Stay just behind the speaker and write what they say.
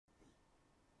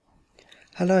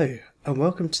Hello and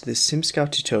welcome to this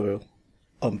SimScale tutorial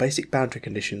on basic boundary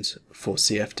conditions for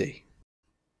CFD.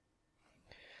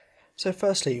 So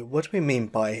firstly, what do we mean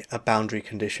by a boundary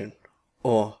condition?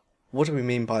 Or what do we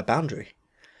mean by a boundary?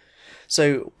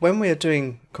 So when we are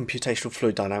doing computational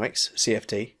fluid dynamics,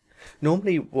 CFD,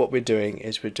 normally what we're doing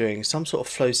is we're doing some sort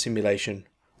of flow simulation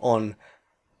on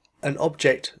an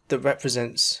object that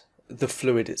represents the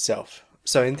fluid itself.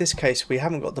 So in this case we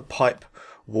haven't got the pipe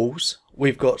walls,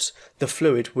 we've got the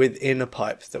fluid within a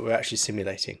pipe that we're actually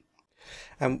simulating.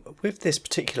 And with this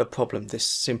particular problem, this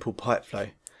simple pipe flow,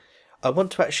 I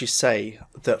want to actually say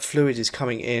that fluid is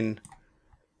coming in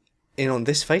on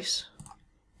this face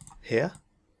here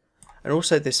and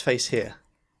also this face here.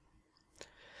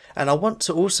 And I want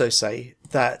to also say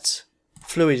that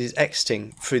fluid is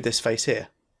exiting through this face here.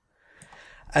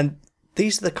 And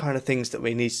these are the kind of things that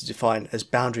we need to define as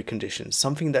boundary conditions,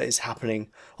 something that is happening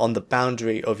on the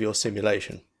boundary of your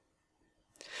simulation.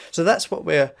 So that's what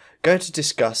we're going to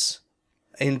discuss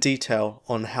in detail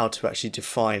on how to actually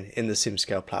define in the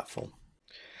SimScale platform.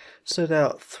 So there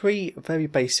are three very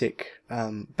basic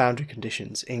boundary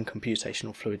conditions in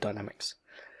computational fluid dynamics.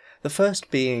 The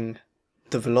first being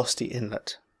the velocity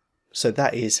inlet. So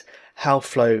that is how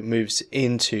flow moves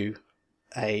into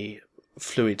a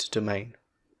fluid domain,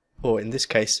 or in this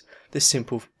case, this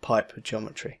simple pipe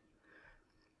geometry.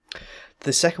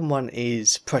 The second one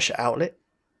is pressure outlet,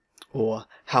 or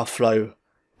how flow,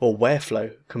 or where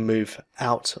flow can move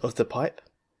out of the pipe.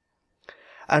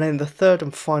 And then the third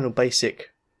and final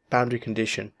basic boundary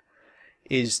condition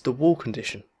is the wall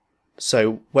condition.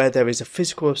 So where there is a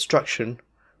physical obstruction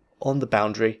on the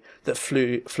boundary that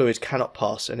fluid cannot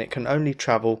pass, and it can only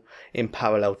travel in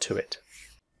parallel to it.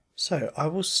 So I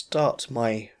will start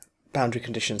my boundary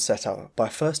condition setup by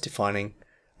first defining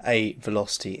a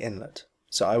velocity inlet.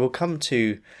 So I will come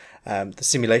to the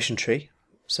simulation tree.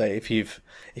 So if you've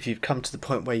come to the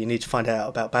point where you need to find out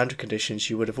about boundary conditions,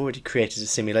 you would have already created a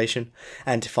simulation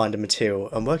and defined a material,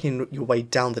 and working your way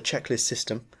down the checklist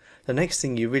system, the next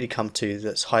thing you really come to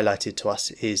that's highlighted to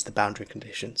us is the boundary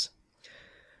conditions.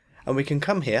 And we can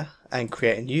come here and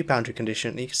create a new boundary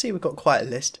condition. You can see we've got quite a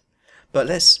list, but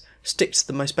let's stick to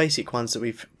the most basic ones that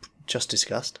we've just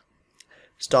discussed,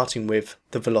 starting with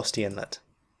the velocity inlet.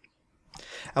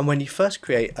 And when you first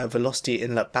create a velocity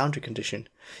inlet boundary condition,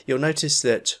 you'll notice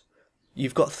that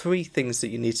you've got three things that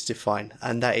you need to define,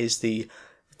 and that is the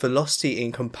velocity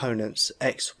in components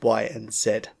x, y, and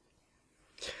z.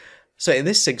 So in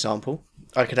this example,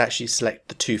 I could actually select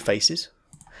the two faces,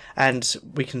 and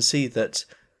we can see that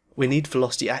we need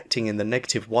velocity acting in the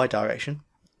negative y direction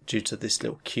due to this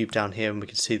little cube down here, and we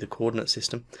can see the coordinate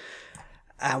system.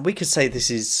 And we could say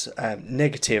this is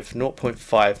negative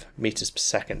 0.5 meters per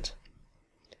second.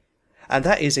 And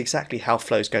that is exactly how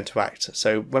flow is going to act.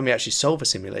 So when we actually solve a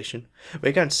simulation,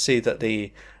 we're going to see that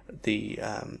the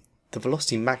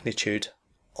velocity magnitude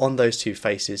on those two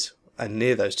faces and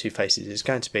near those two faces is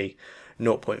going to be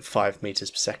 0.5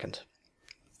 meters per second.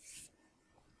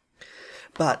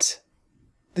 But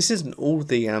this isn't all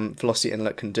the velocity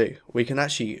inlet can do. We can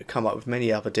actually come up with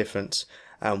many other different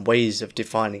ways of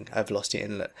defining a velocity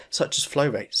inlet, such as flow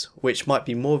rates, which might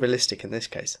be more realistic in this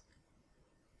case.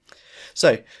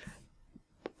 So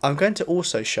I'm going to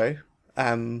also show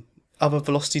other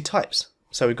velocity types.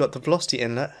 So we've got the velocity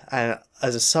inlet, and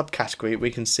as a subcategory we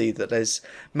can see that there's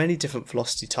many different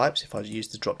velocity types, if I use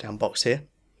the drop down box here,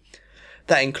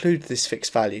 that include this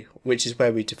fixed value, which is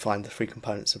where we define the three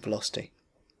components of velocity.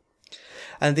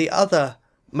 And the other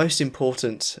most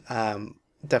important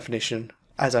definition,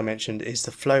 as I mentioned, is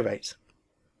the flow rate.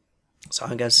 So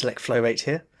I'm going to select flow rate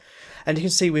here, and you can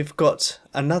see we've got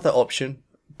another option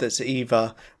that's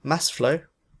either mass flow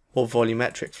or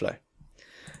volumetric flow.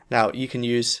 Now you can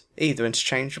use either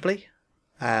interchangeably.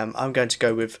 I'm going to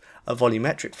go with a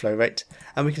volumetric flow rate,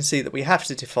 and we can see that we have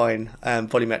to define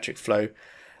volumetric flow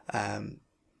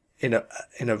in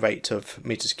a rate of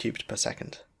meters cubed per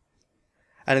second.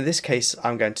 And in this case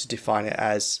I'm going to define it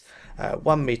as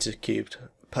 1 meter cubed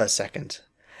per second,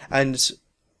 and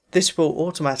this will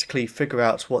automatically figure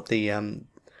out what the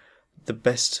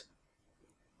best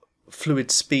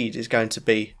fluid speed is going to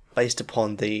be based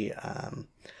upon the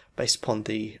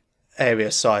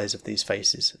area size of these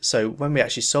faces. So when we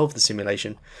actually solve the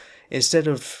simulation, instead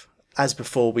of, as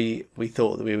before, we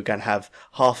thought that we were going to have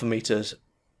half a meter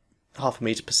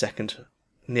per second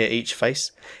near each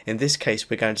face, in this case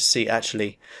we're going to see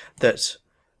actually that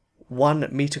 1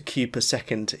 meter cubed per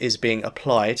second is being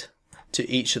applied to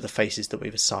each of the faces that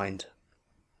we've assigned,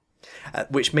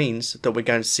 which means that we're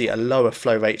going to see a lower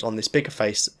flow rate on this bigger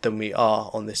face than we are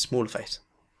on this smaller face.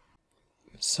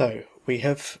 So we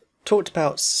have talked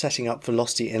about setting up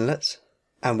velocity inlets,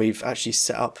 and we've actually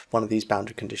set up one of these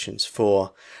boundary conditions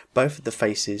for both of the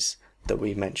faces that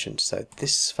we mentioned, so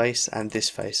this face and this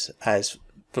face, as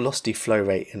velocity flow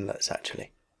rate inlets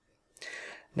actually.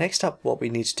 Next up, what we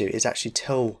need to do is actually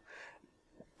tell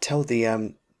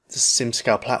the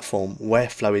SimScale platform where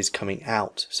flow is coming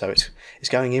out. So it's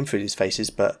going in through these faces,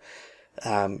 but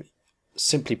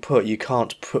simply put, you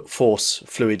can't force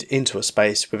fluid into a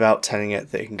space without telling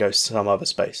it that it can go to some other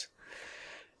space.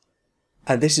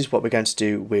 And this is what we're going to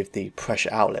do with the pressure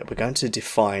outlet. We're going to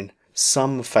define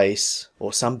some face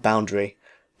or some boundary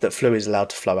that fluid is allowed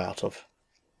to flow out of.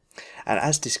 And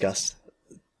as discussed,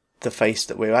 the face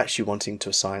that we're actually wanting to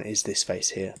assign is this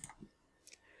face here.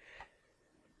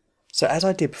 So as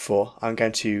I did before, I'm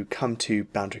going to come to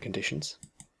boundary conditions.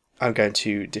 I'm going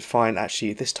to define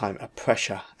actually this time a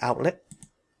pressure outlet,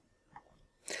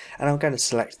 and I'm going to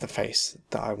select the face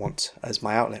that I want as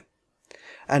my outlet.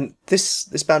 And this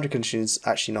boundary condition is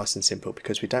actually nice and simple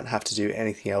because we don't have to do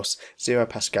anything else. 0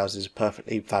 pascals is a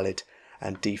perfectly valid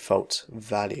and default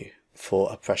value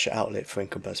for a pressure outlet for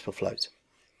incompressible flows.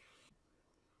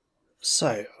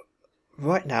 So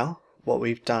right now what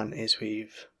we've done is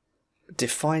we've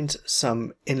defined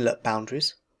some inlet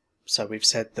boundaries. So we've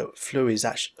said that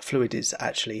fluid is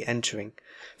actually entering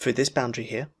through this boundary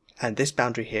here and this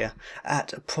boundary here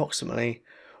at approximately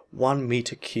 1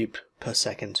 meter cubed per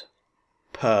second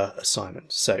per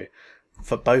assignment. So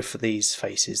for both of these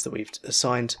faces that we've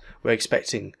assigned, we're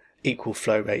expecting equal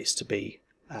flow rates to be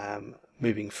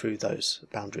moving through those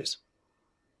boundaries.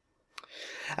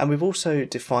 And we've also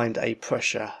defined a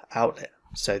pressure outlet.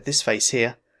 So this face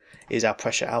here is our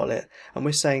pressure outlet, and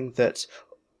we're saying that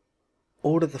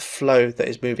all of the flow that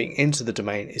is moving into the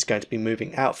domain is going to be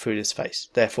moving out through this face.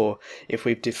 Therefore, if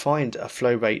we've defined a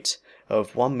flow rate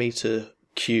of 1 meter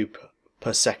cubed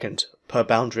per second per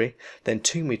boundary, then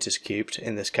 2 meters cubed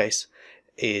in this case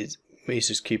is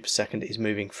meters cubed per second is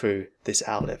moving through this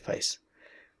outlet face.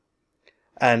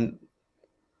 And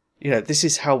this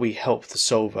is how we help the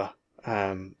solver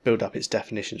build up its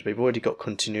definitions. We've already got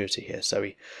continuity here,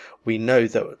 so we know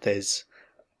that there's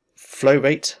flow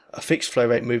rate, a fixed flow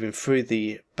rate moving through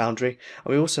the boundary,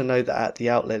 and we also know that at the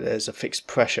outlet there's a fixed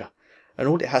pressure, and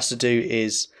all it has to do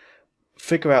is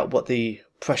figure out what the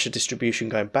pressure distribution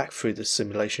going back through the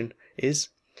simulation is,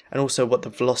 and also what the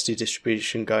velocity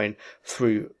distribution going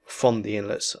through from the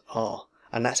inlets are,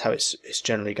 and that's how it's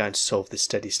generally going to solve this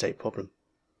steady state problem.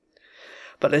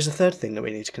 But there's a third thing that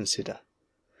we need to consider.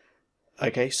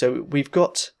 Okay, so we've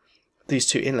got these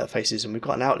two inlet faces and we've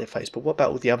got an outlet face, but what about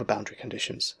all the other boundary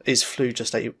conditions? Is fluid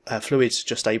just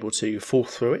able to fall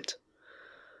through it,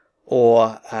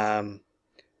 or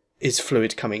is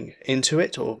fluid coming into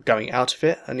it or going out of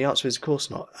it? And the answer is of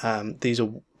course not. These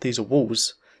are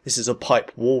walls. This is a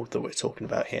pipe wall that we're talking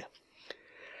about here.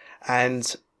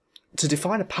 And to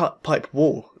define a pipe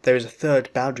wall, there is a third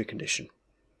boundary condition.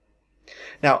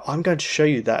 Now I'm going to show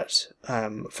you that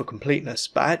for completeness,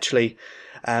 but actually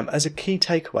as a key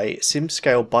takeaway,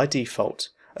 SimScale by default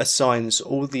assigns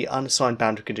all the unassigned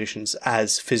boundary conditions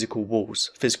as physical walls,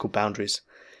 physical boundaries,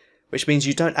 which means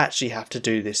you don't actually have to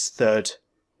do this third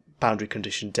boundary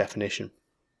condition definition.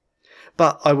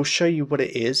 But I will show you what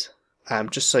it is,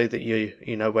 just so that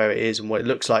you know where it is and what it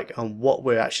looks like and what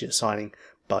we're actually assigning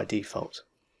by default.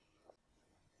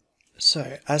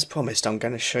 So, as promised, I'm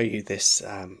going to show you this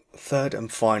third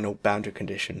and final boundary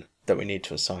condition that we need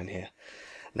to assign here.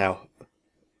 Now,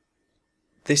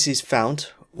 this is found,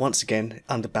 once again,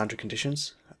 under boundary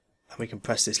conditions, and we can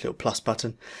press this little plus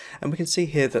button, and we can see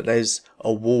here that there's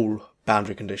a wall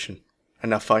boundary condition.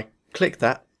 And if I click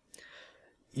that,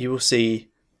 you will see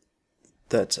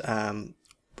that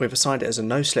we've assigned it as a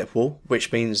no-slip wall,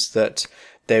 which means that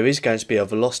there is going to be a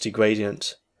velocity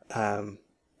gradient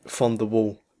from the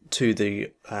wall to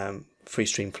the free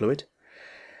stream fluid,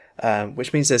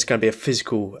 which means there's going to be a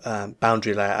physical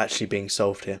boundary layer actually being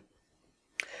solved here,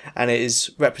 and it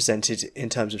is represented in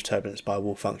terms of turbulence by a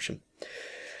wall function.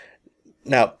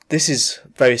 Now this is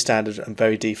very standard and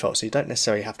very default, so you don't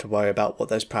necessarily have to worry about what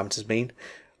those parameters mean,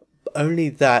 only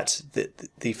that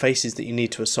the faces that you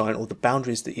need to assign, or the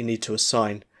boundaries that you need to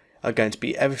assign, are going to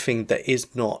be everything that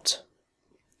is not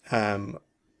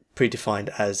predefined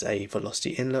as a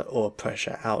velocity inlet or a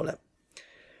pressure outlet.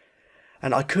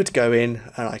 And I could go in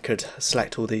and I could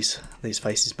select all these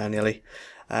faces manually,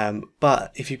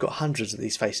 but if you've got hundreds of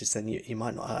these faces, then you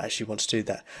might not actually want to do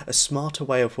that. A smarter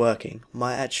way of working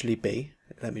might actually be,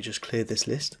 let me just clear this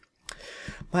list,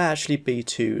 might actually be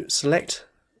to select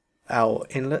our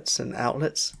inlets and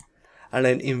outlets and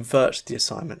then invert the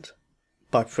assignment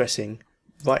by pressing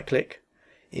right click,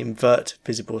 invert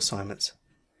visible assignments.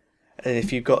 And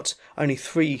if you've got only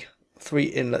three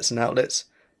inlets and outlets,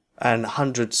 and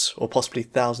hundreds or possibly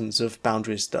thousands of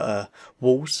boundaries that are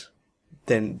walls,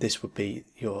 then this would be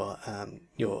your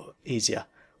easier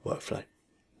workflow.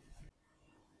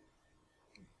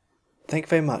 Thank you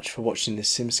very much for watching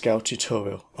this SimScale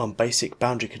tutorial on basic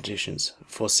boundary conditions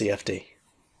for CFD.